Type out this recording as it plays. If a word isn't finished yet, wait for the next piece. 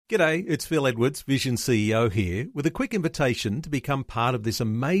G'day, it's Phil Edwards, Vision CEO here, with a quick invitation to become part of this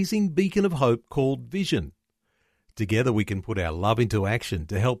amazing beacon of hope called Vision. Together we can put our love into action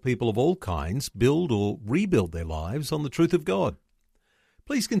to help people of all kinds build or rebuild their lives on the truth of God.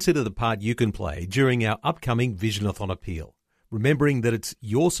 Please consider the part you can play during our upcoming Visionathon appeal, remembering that it's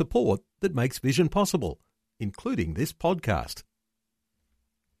your support that makes Vision possible, including this podcast.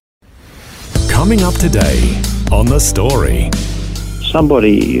 Coming up today on The Story.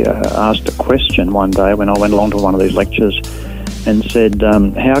 Somebody asked a question one day when I went along to one of these lectures and said,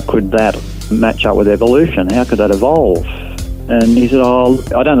 how could that match up with evolution? How could that evolve? And he said,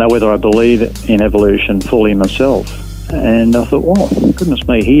 I don't know whether I believe in evolution fully myself. And I thought, well, goodness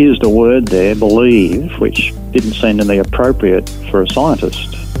me, he used a word there, believe, which didn't seem to me appropriate for a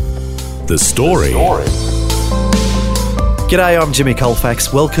scientist. The Story. G'day, I'm Jimmy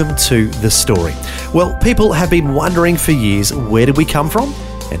Colfax. Welcome to The Story. Well, people have been wondering for years, where did we come from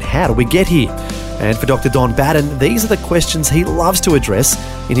and how did we get here? And for Dr. Don Batten, these are the questions he loves to address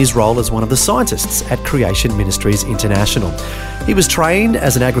in his role as one of the scientists at Creation Ministries International. He was trained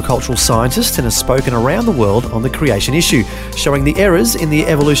as an agricultural scientist and has spoken around the world on the creation issue, showing the errors in the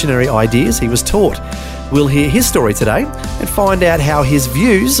evolutionary ideas he was taught. We'll hear his story today and find out how his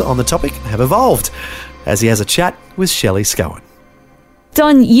views on the topic have evolved, as he has a chat with Shelley Scowen.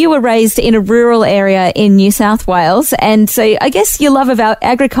 Don, you were raised in a rural area in New South Wales, and so I guess your love about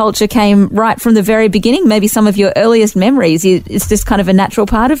agriculture came right from the very beginning, maybe some of your earliest memories. It's just kind of a natural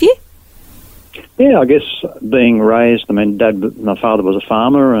part of you? Yeah, I guess being raised, my father was a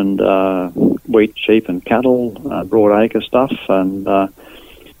farmer and wheat, sheep and cattle, broad acre stuff, and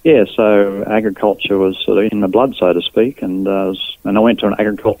so agriculture was sort of in the blood, so to speak, and I went to an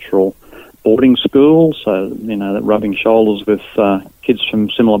agricultural boarding school, so, that rubbing shoulders with kids from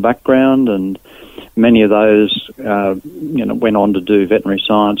similar background, and many of those, went on to do veterinary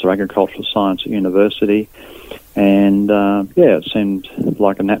science or agricultural science at university, and, it seemed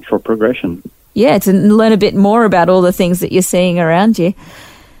like a natural progression. Yeah, to learn a bit more about all the things that you're seeing around you.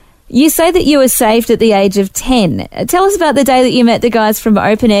 You say that you were saved at the age of 10. Tell us about the day that you met the guys from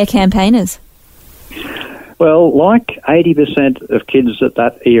Open Air Campaigners. Well, like 80% of kids at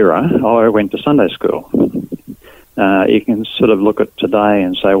that era, I went to Sunday school. You can sort of look at today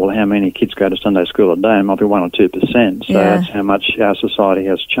and say, well, how many kids go to Sunday school a day? It might be 1 or 2%. So that's how much our society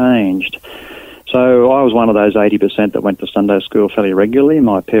has changed. So I was one of those 80% that went to Sunday school fairly regularly.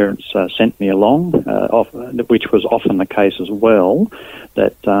 My parents sent me along, which was often the case as well,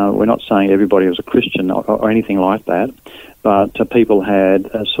 that we're not saying everybody was a Christian or anything like that. But people had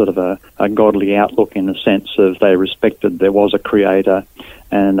a sort of a godly outlook in the sense of they respected there was a creator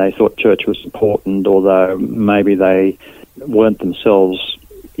and they thought church was important, although maybe they weren't themselves,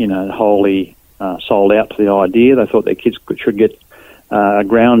 wholly sold out to the idea. They thought their kids should get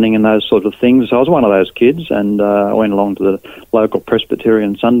grounding in those sort of things. So I was one of those kids, and I went along to the local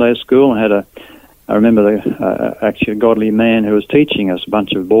Presbyterian Sunday school and I remember actually a godly man who was teaching us, a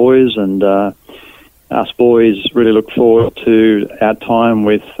bunch of boys, and us boys really looked forward to our time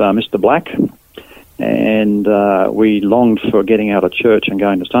with Mr. Black, and we longed for getting out of church and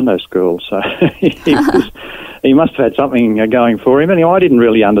going to Sunday school. So he must have had something going for him. Anyway, I didn't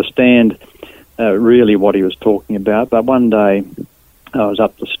really understand really what he was talking about, but one day I was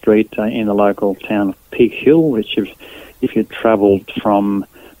up the street in the local town of Peak Hill, which if you travelled from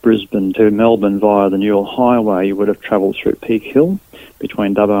Brisbane to Melbourne via the Newell Highway, you would have travelled through Peak Hill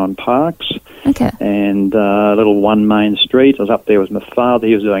between Dubbo and Parks. Okay. And a little one main street. I was up there with my father.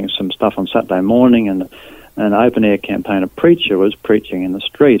 He was doing some stuff on Saturday morning, and an open air campaigner preacher was preaching in the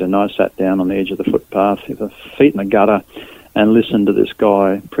street, and I sat down on the edge of the footpath with my feet in the gutter and listened to this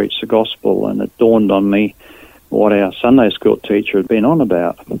guy preach the gospel, and it dawned on me what our Sunday school teacher had been on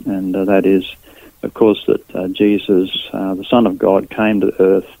about, and that is, of course, that Jesus, the Son of God, came to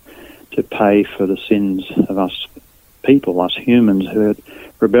earth to pay for the sins of us people, us humans who had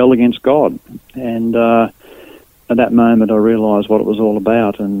rebelled against God. And at that moment I realised what it was all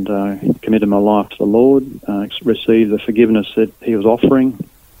about, and committed my life to the Lord, received the forgiveness that he was offering.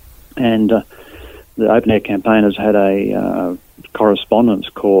 And the Open Air Campaigners had a correspondence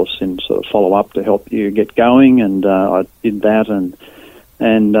course in sort of follow-up to help you get going, and I did that, and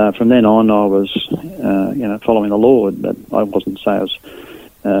from then on I was following the Lord. But I wasn't say I was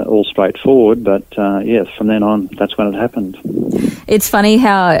all straightforward, but yes, from then on, that's when it happened. It's funny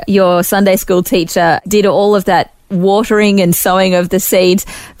how your Sunday school teacher did all of that watering and sowing of the seeds,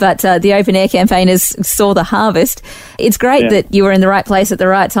 but the Open Air Campaigners saw the harvest. It's great that you were in the right place at the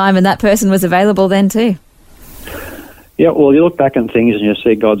right time and that person was available then too. Yeah, well, you look back on things and you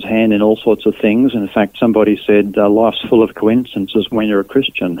see God's hand in all sorts of things. In fact, somebody said life's full of coincidences when you're a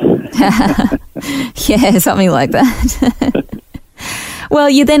Christian. Yeah, something like that. Well,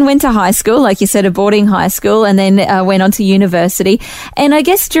 you then went to high school, like you said, a boarding high school, and then went on to university. And I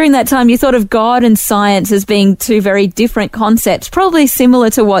guess during that time, you thought of God and science as being two very different concepts, probably similar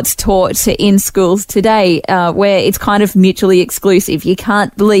to what's taught in schools today, where it's kind of mutually exclusive. You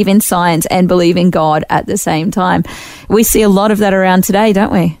can't believe in science and believe in God at the same time. We see a lot of that around today,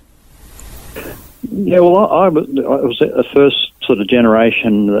 don't we? Yeah, well, I was the first sort of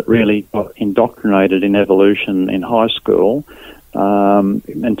generation that really got indoctrinated in evolution in high school.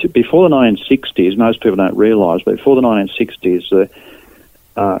 Before the 1960s, most people don't realise, but before the 1960s,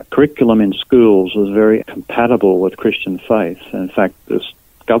 the curriculum in schools was very compatible with Christian faith. In fact, the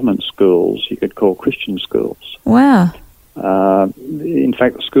government schools you could call Christian schools. Wow. In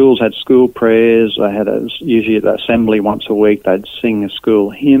fact, the schools had school prayers. They had usually at the assembly once a week. They'd sing a school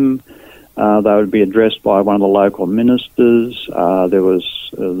hymn. They would be addressed by one of the local ministers. The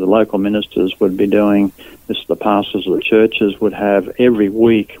local ministers would be doing this. The pastors of the churches would have every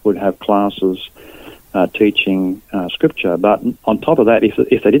week classes teaching scripture. But on top of that, if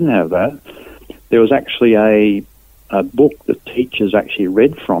they didn't have that, there was actually a book that teachers actually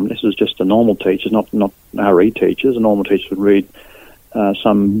read from. This is just the normal teachers, not RE teachers. The normal teachers would read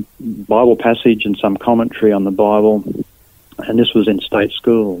some Bible passage and some commentary on the Bible. And this was in state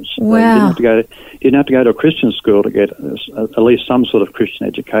schools. Wow. You didn't have to go to a Christian school to get at least some sort of Christian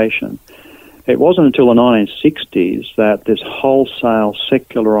education. It wasn't until the 1960s that this wholesale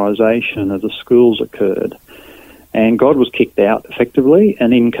secularization of the schools occurred. And God was kicked out effectively,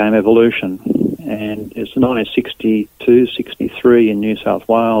 and in came evolution. And it's 1962, 63 in New South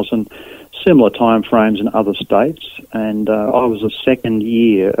Wales, and similar time frames in other states. And I was the second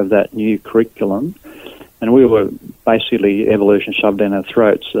year of that new curriculum. And we were basically evolution shoved down our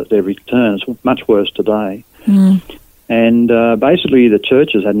throats at every turn. It's much worse today. Mm. And basically the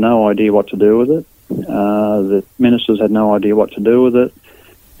churches had no idea what to do with it. The ministers had no idea what to do with it.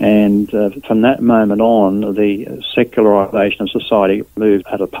 And from that moment on, the secularization of society moved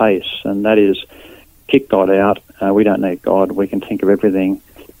at a pace. And that is, kick God out. We don't need God. We can think of everything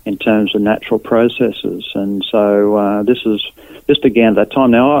in terms of natural processes. And so this began at that time.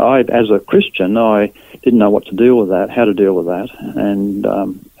 Now, I as a Christian, I didn't know what to deal with that, how to deal with that. And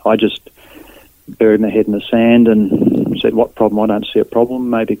I just buried my head in the sand and said, what problem? I don't see a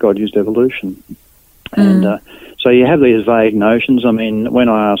problem. Maybe God used evolution. And so you have these vague notions. I mean, when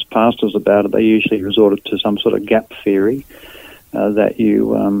I asked pastors about it, they usually resorted to some sort of gap theory, that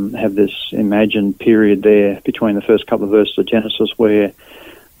you have this imagined period there between the first couple of verses of Genesis where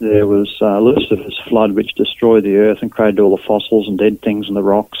there was Lucifer's flood which destroyed the earth and created all the fossils and dead things in the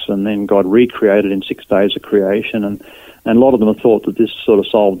rocks, and then God recreated in 6 days of creation. And a lot of them have thought that this sort of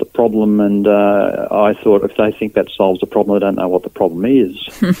solved the problem, and I thought if they think that solves the problem, they don't know what the problem is.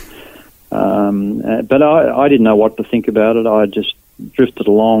 But I didn't know what to think about it. I just drifted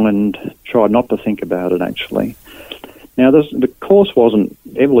along and tried not to think about it, actually. Now, the course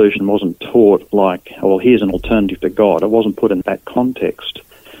evolution wasn't taught like, well, here's an alternative to God. It wasn't put in that context.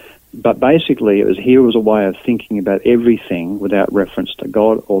 But basically, here was a way of thinking about everything without reference to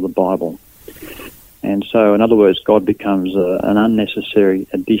God or the Bible. And so, in other words, God becomes an unnecessary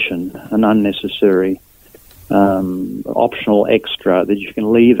addition, an unnecessary optional extra that you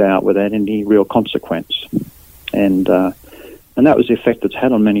can leave out without any real consequence. And that was the effect it's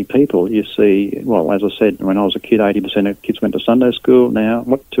had on many people. You see, well, as I said, when I was a kid, 80% of kids went to Sunday school. Now,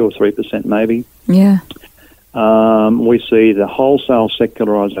 2 or 3% maybe? Yeah. We see the wholesale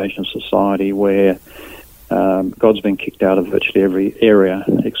secularization of society where God's been kicked out of virtually every area,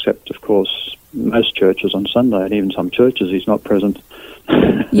 except, of course, most churches on Sunday, and even some churches he's not present.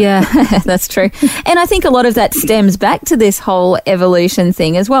 Yeah, that's true. And I think a lot of that stems back to this whole evolution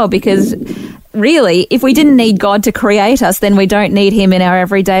thing as well, because really, if we didn't need God to create us, then we don't need him in our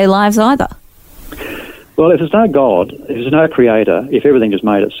everyday lives either. Well, if there's no God, if there's no creator, if everything just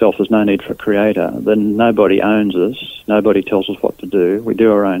made itself, there's no need for a creator, then nobody owns us, nobody tells us what to do, we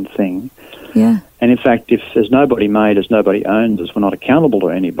do our own thing. Yeah. And in fact, if there's nobody made us, nobody owns us, we're not accountable to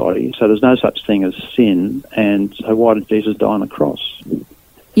anybody, so there's no such thing as sin, and so why did Jesus die on the cross?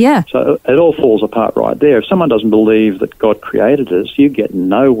 Yeah. So it all falls apart right there. If someone doesn't believe that God created us, you get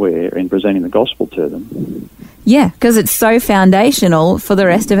nowhere in presenting the gospel to them. Yeah, because it's so foundational for the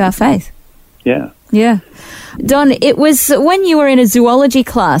rest of our faith. Yeah. Yeah. Don, it was when you were in a zoology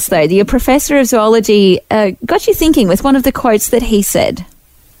class, though, your professor of zoology got you thinking with one of the quotes that he said.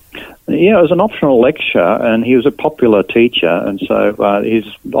 Yeah, it was an optional lecture, and he was a popular teacher, and so his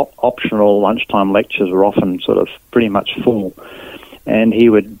optional lunchtime lectures were often sort of pretty much full. And he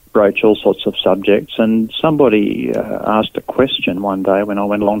would broach all sorts of subjects, and somebody asked a question one day when I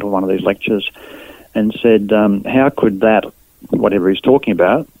went along to one of these lectures and said, how could that, whatever he's talking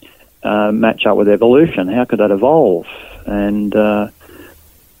about, match up with evolution? How could that evolve?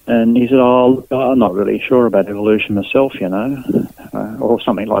 And he said, oh, I'm not really sure about evolution myself, or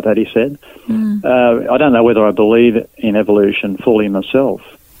something like that, he said. I don't know whether I believe in evolution fully myself.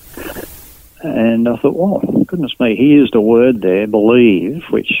 And I thought, well, goodness me, he used a word there, believe,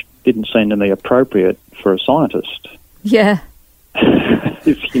 which didn't seem to me appropriate for a scientist. Yeah.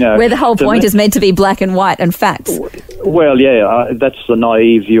 Where the whole point is meant to be black and white and facts. Well, yeah, that's the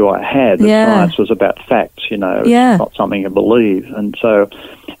naive view I had. That science was about facts, It's not something you believe. And so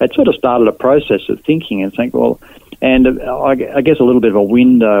it sort of started a process of thinking and think, well, and I guess a little bit of a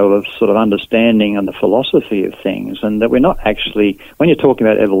window of sort of understanding and the philosophy of things, and that we're not actually, when you're talking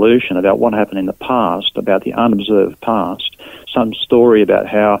about evolution, about what happened in the past, about the unobserved past, some story about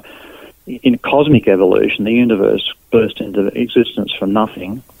how in cosmic evolution the universe burst into existence from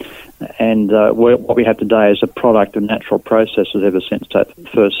nothing, and what we have today is a product of natural processes ever since that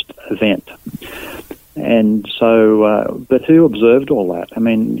first event. And so, but who observed all that? I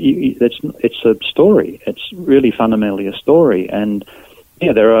mean, it's a story. It's really fundamentally a story. And,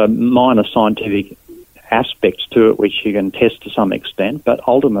 yeah, there are minor scientific aspects to it which you can test to some extent, but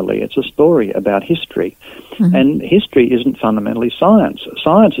ultimately it's a story about history. Mm-hmm. And history isn't fundamentally science.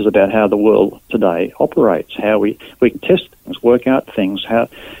 Science is about how the world today operates, how we can test things, work out things, how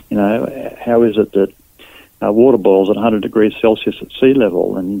is it that water boils at 100 degrees Celsius at sea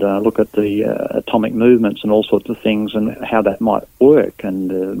level, and look at the atomic movements and all sorts of things and how that might work,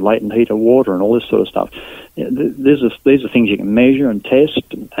 and latent heat of water and all this sort of stuff. These are things you can measure and test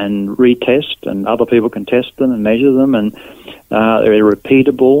and retest, and other people can test them and measure them, and they're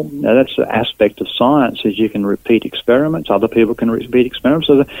repeatable. Now, that's the aspect of science, is you can repeat experiments, other people can repeat experiments.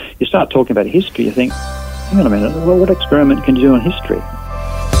 So you start talking about history, you think, hang on a minute, well, what experiment can you do on history?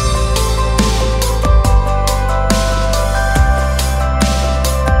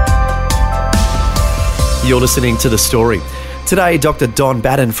 You're listening to The Story. Today, Dr. Don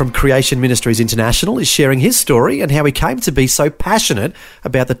Batten from Creation Ministries International is sharing his story and how he came to be so passionate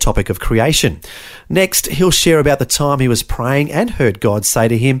about the topic of creation. Next, he'll share about the time he was praying and heard God say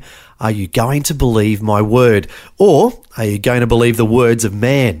to him, "Are you going to believe my word? Or are you going to believe the words of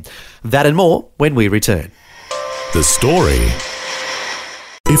man?" That and more when we return. The Story.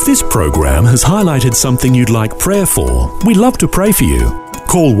 If this program has highlighted something you'd like prayer for, we'd love to pray for you.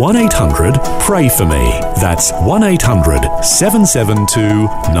 Call 1-800-PRAY-FOR-ME. That's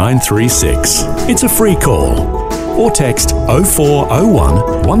 1-800-772-936. It's a free call. Or text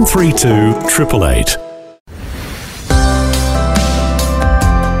 0401 132 888.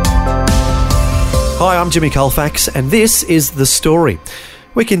 Hi, I'm Jimmy Colfax, and this is The Story.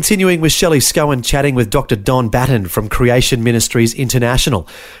 We're continuing with Shelley Scowen chatting with Dr. Don Batten from Creation Ministries International.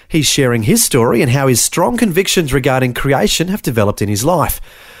 He's sharing his story and how his strong convictions regarding creation have developed in his life.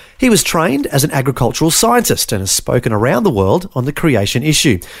 He was trained as an agricultural scientist and has spoken around the world on the creation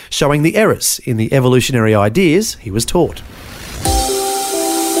issue, showing the errors in the evolutionary ideas he was taught.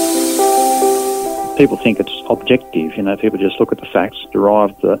 People think it's objective, people just look at the facts,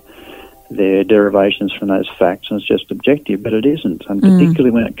 derive their derivations from those facts, and it's just objective, but it isn't. And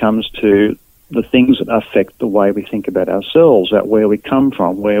particularly when it comes to the things that affect the way we think about ourselves, about where we come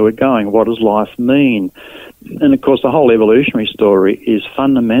from, where we're going, what does life mean? And of course, the whole evolutionary story is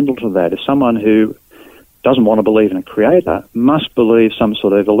fundamental to that. If someone who doesn't want to believe in a creator must believe some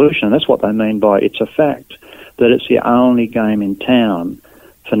sort of evolution, and that's what they mean by it's a fact, that it's the only game in town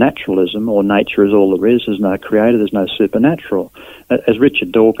for naturalism, or nature is all there is. There's no creator, there's no supernatural. As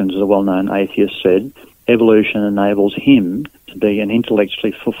Richard Dawkins, a well-known atheist, said, evolution enables him to be an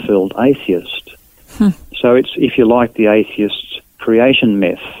intellectually fulfilled atheist. So it's, if you like, the atheist's creation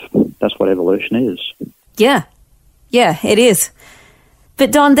myth. That's what evolution is. Yeah, it is.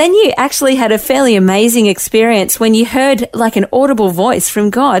 But Don, then you actually had a fairly amazing experience when you heard like an audible voice from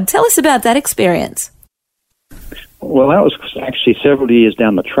God. Tell us about that experience. Well, that was actually several years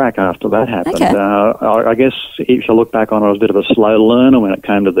down the track after that happened. Okay. I guess if you look back on it, I was a bit of a slow learner when it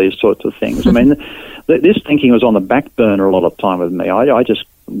came to these sorts of things. I mean, this thinking was on the back burner a lot of time with me. I just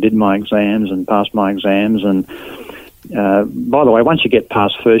did my exams and passed my exams. And by the way, once you get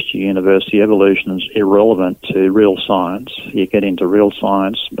past first year university, evolution is irrelevant to real science. You get into real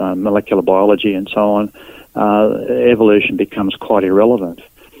science, molecular biology and so on, evolution becomes quite irrelevant.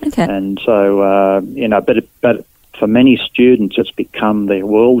 Okay. And so, but for many students, it's become their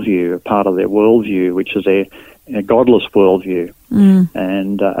worldview, a part of their worldview, which is a godless worldview.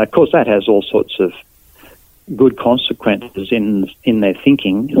 And, of course, that has all sorts of good consequences in their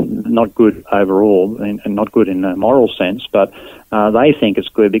thinking, not good overall and not good in a moral sense, but they think it's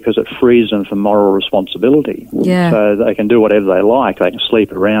good because it frees them from moral responsibility. Yeah. So they can do whatever they like. They can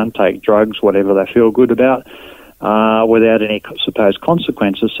sleep around, take drugs, whatever they feel good about, without any supposed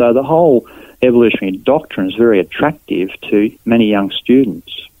consequences. So the whole evolutionary doctrine is very attractive to many young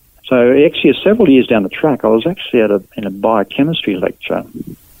students. So actually, several years down the track, I was actually in a biochemistry lecture,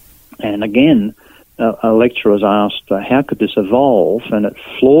 and again, a lecturer was asked, how could this evolve? And it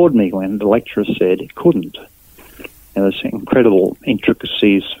floored me when the lecturer said it couldn't. There's incredible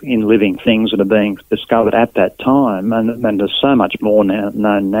intricacies in living things that are being discovered at that time, and there's so much more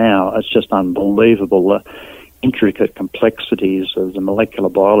known now. It's just unbelievable, the intricate complexities of the molecular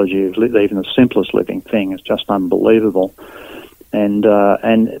biology of even the simplest living thing is just unbelievable.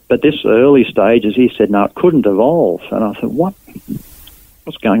 But this early stages, he said, no, it couldn't evolve. And I thought,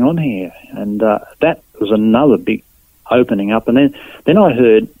 what's going on here? And that was another big opening up. And then I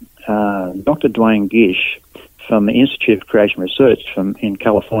heard Dr. Dwayne Gish from the Institute of Creation Research in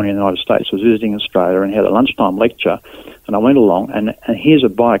California in the United States was visiting Australia and had a lunchtime lecture. And I went along, and here's a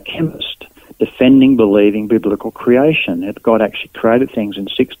biochemist defending, believing biblical creation, that God actually created things in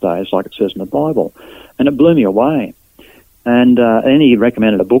 6 days like it says in the Bible. And it blew me away. And then he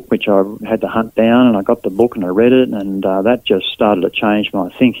recommended a book which I had to hunt down, and I got the book and I read it, and that just started to change my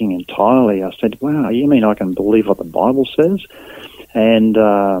thinking entirely. I said, wow, you mean I can believe what the Bible says? And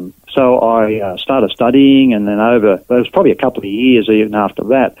so I started studying, and then it was probably a couple of years even after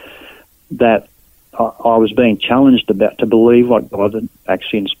that I was being challenged to believe what God had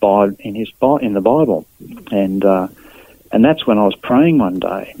actually inspired in the Bible. And that's when I was praying one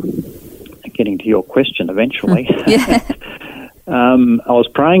day, getting to your question eventually. Yeah. I was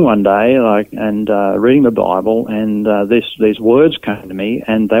praying one day, and reading the Bible, and these words came to me,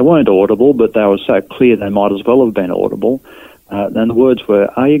 and they weren't audible, but they were so clear they might as well have been audible. And the words were,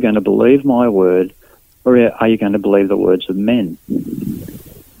 "Are you going to believe my word, or are you going to believe the words of men?"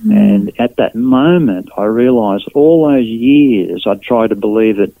 And at that moment, I realised that all those years I'd tried to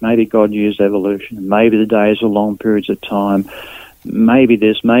believe that maybe God used evolution, maybe the days were long periods of time, maybe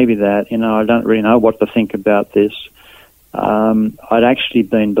this, maybe that. I don't really know what to think about this. I'd actually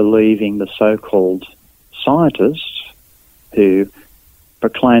been believing the so-called scientists who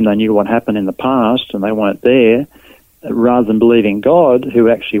proclaimed they knew what happened in the past and they weren't there, rather than believing God, who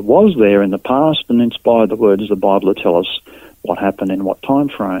actually was there in the past and inspired the words of the Bible to tell us what happened in what time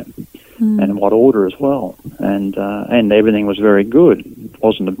frame and in what order as well. And everything was very good. It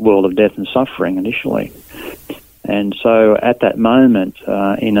wasn't a world of death and suffering initially. And so at that moment,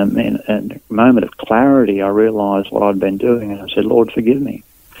 in a moment of clarity, I realised what I'd been doing, and I said, Lord, forgive me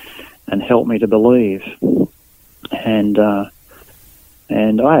and help me to believe. And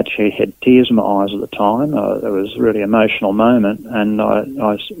I actually had tears in my eyes at the time. It was a really emotional moment, and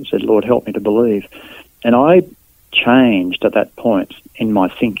I said, Lord, help me to believe. And I changed at that point in my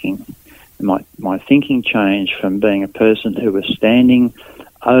thinking. My thinking changed from being a person who was standing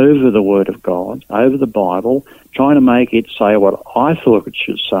over the Word of God, over the Bible, trying to make it say what I thought it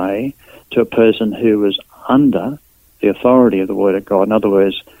should say, to a person who was under the authority of the Word of God. In other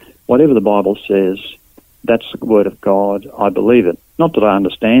words, whatever the Bible says, that's the Word of God. I believe it. Not that I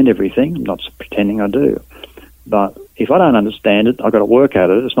understand everything. I'm not pretending I do. But if I don't understand it, I've got to work at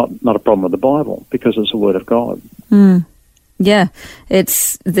it. It's not a problem with the Bible because it's the Word of God. Yeah,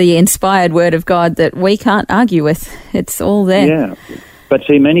 it's the inspired Word of God that we can't argue with. It's all there. Yeah. But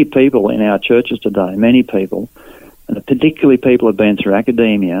see, many people in our churches today, many people, and particularly people who have been through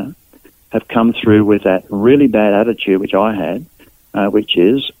academia, have come through with that really bad attitude, which I had, which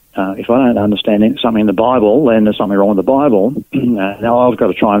is, if I don't understand something in the Bible, then there's something wrong with the Bible. Now I've got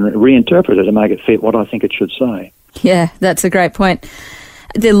to try and reinterpret it and make it fit what I think it should say. Yeah, that's a great point.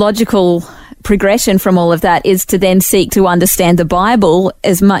 The logical progression from all of that is to then seek to understand the Bible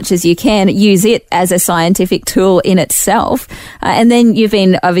as much as you can, use it as a scientific tool in itself, and then you've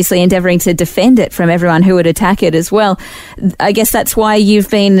been obviously endeavouring to defend it from everyone who would attack it as well. I guess that's why you've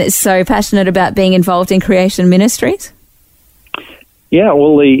been so passionate about being involved in Creation Ministries? Yeah,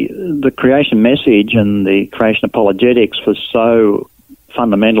 well, the creation message and the creation apologetics was so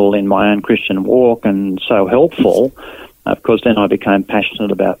fundamental in my own Christian walk and so helpful. Of course, then I became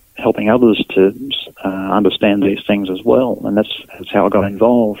passionate about helping others to understand these things as well, and that's how I got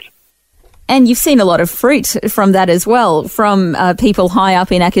involved. And you've seen a lot of fruit from that as well, from people high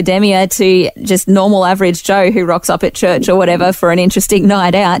up in academia to just normal average Joe who rocks up at church or whatever for an interesting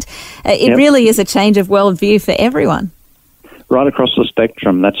night out. It really is a change of worldview for everyone. Right across the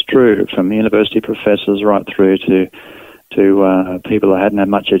spectrum, that's true, from university professors right through to people who hadn't had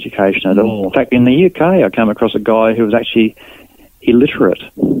much education at all. In fact, in the UK, I came across a guy who was actually illiterate,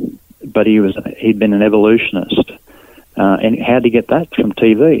 but he'd been an evolutionist. And how did he get that? From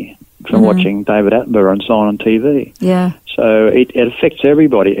TV, from watching David Attenborough and so on TV. Yeah. So it affects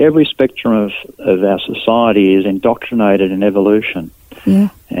everybody. Every spectrum of our society is indoctrinated in evolution. Yeah.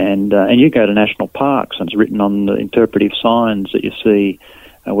 And you go to national parks and it's written on the interpretive signs that you see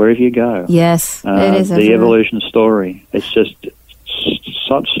wherever you go. Yes, it is. The evolution story. It's just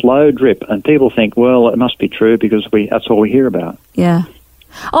such slow drip. And people think, well, it must be true because that's all we hear about. Yeah.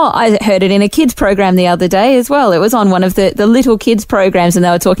 Oh, I heard it in a kids program the other day as well. It was on one of the little kids programs and they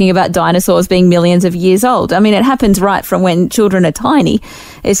were talking about dinosaurs being millions of years old. I mean, it happens right from when children are tiny.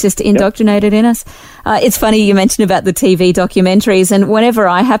 It's just indoctrinated in us. It's funny you mentioned about the TV documentaries, and whenever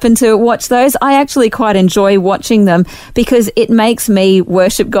I happen to watch those, I actually quite enjoy watching them because it makes me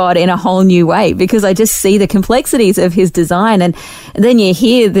worship God in a whole new way because I just see the complexities of his design. And then you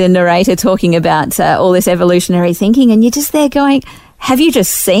hear the narrator talking about all this evolutionary thinking and you're just there going, have you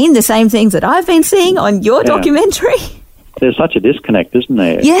just seen the same things that I've been seeing on your documentary? There's such a disconnect, isn't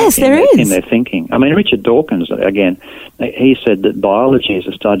there? Yes, there is. In their thinking. I mean, Richard Dawkins, again, he said that biology is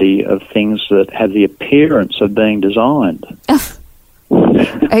a study of things that have the appearance of being designed. Okay.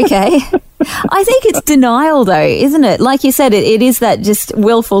 I think it's denial, though, isn't it? Like you said, it is that just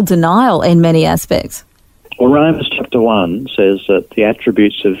willful denial in many aspects. Well, Romans chapter 1 says that the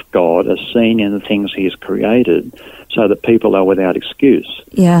attributes of God are seen in the things he has created so that people are without excuse.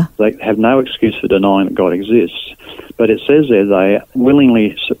 Yeah. They have no excuse for denying that God exists. But it says there they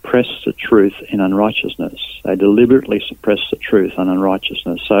willingly suppress the truth in unrighteousness. They deliberately suppress the truth in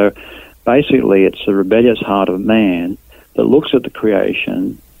unrighteousness. So basically it's the rebellious heart of man that looks at the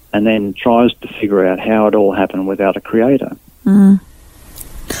creation and then tries to figure out how it all happened without a creator. Mm.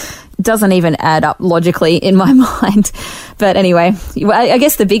 Doesn't even add up logically in my mind. But anyway, I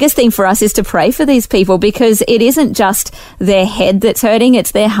guess the biggest thing for us is to pray for these people because it isn't just their head that's hurting,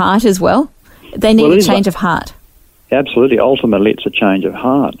 it's their heart as well. They need a change of heart. Absolutely. Ultimately, it's a change of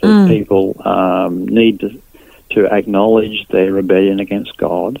heart. People need to acknowledge their rebellion against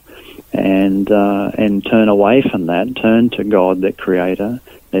God and turn away from that, turn to God, their Creator,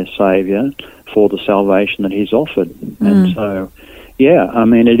 their Saviour, for the salvation that he's offered. And so, yeah, I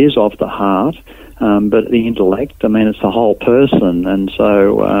mean, it is of the heart, but the intellect, I mean, it's the whole person. And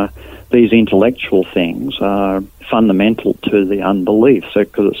so these intellectual things are fundamental to the unbelief. So,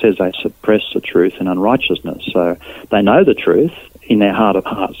 because it says they suppress the truth in unrighteousness. So they know the truth in their heart of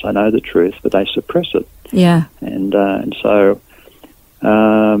hearts. They know the truth, but they suppress it. Yeah. And so,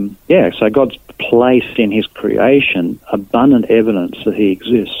 so God's placed in his creation abundant evidence that he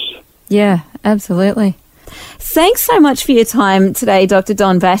exists. Yeah, absolutely. Thanks so much for your time today, Dr.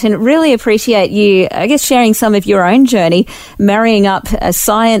 Don Batten. Really appreciate you, I guess, sharing some of your own journey, marrying up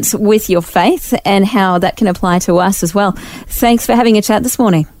science with your faith and how that can apply to us as well. Thanks for having a chat this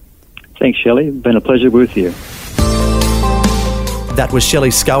morning. Thanks, Shelley. It's been a pleasure with you. That was Shelley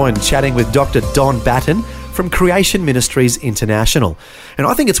Scowen chatting with Dr. Don Batten from Creation Ministries International. And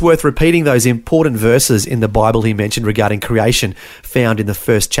I think it's worth repeating those important verses in the Bible he mentioned regarding creation, found in the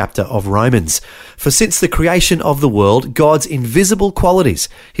first chapter of Romans. For since the creation of the world, God's invisible qualities,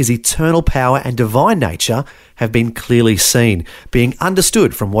 his eternal power and divine nature, have been clearly seen, being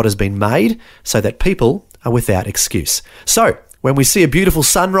understood from what has been made, so that people are without excuse. So, when we see a beautiful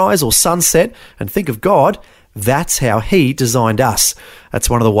sunrise or sunset and think of God, that's how he designed us. That's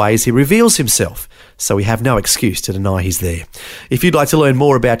one of the ways he reveals himself. So we have no excuse to deny he's there. If you'd like to learn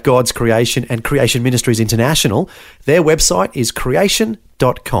more about God's creation and Creation Ministries International, their website is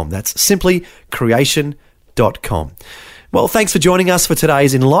creation.com. That's simply creation.com. Well, thanks for joining us for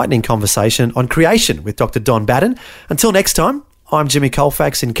today's enlightening conversation on creation with Dr. Don Batten. Until next time, I'm Jimmy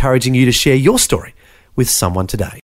Colfax, encouraging you to share your story with someone today.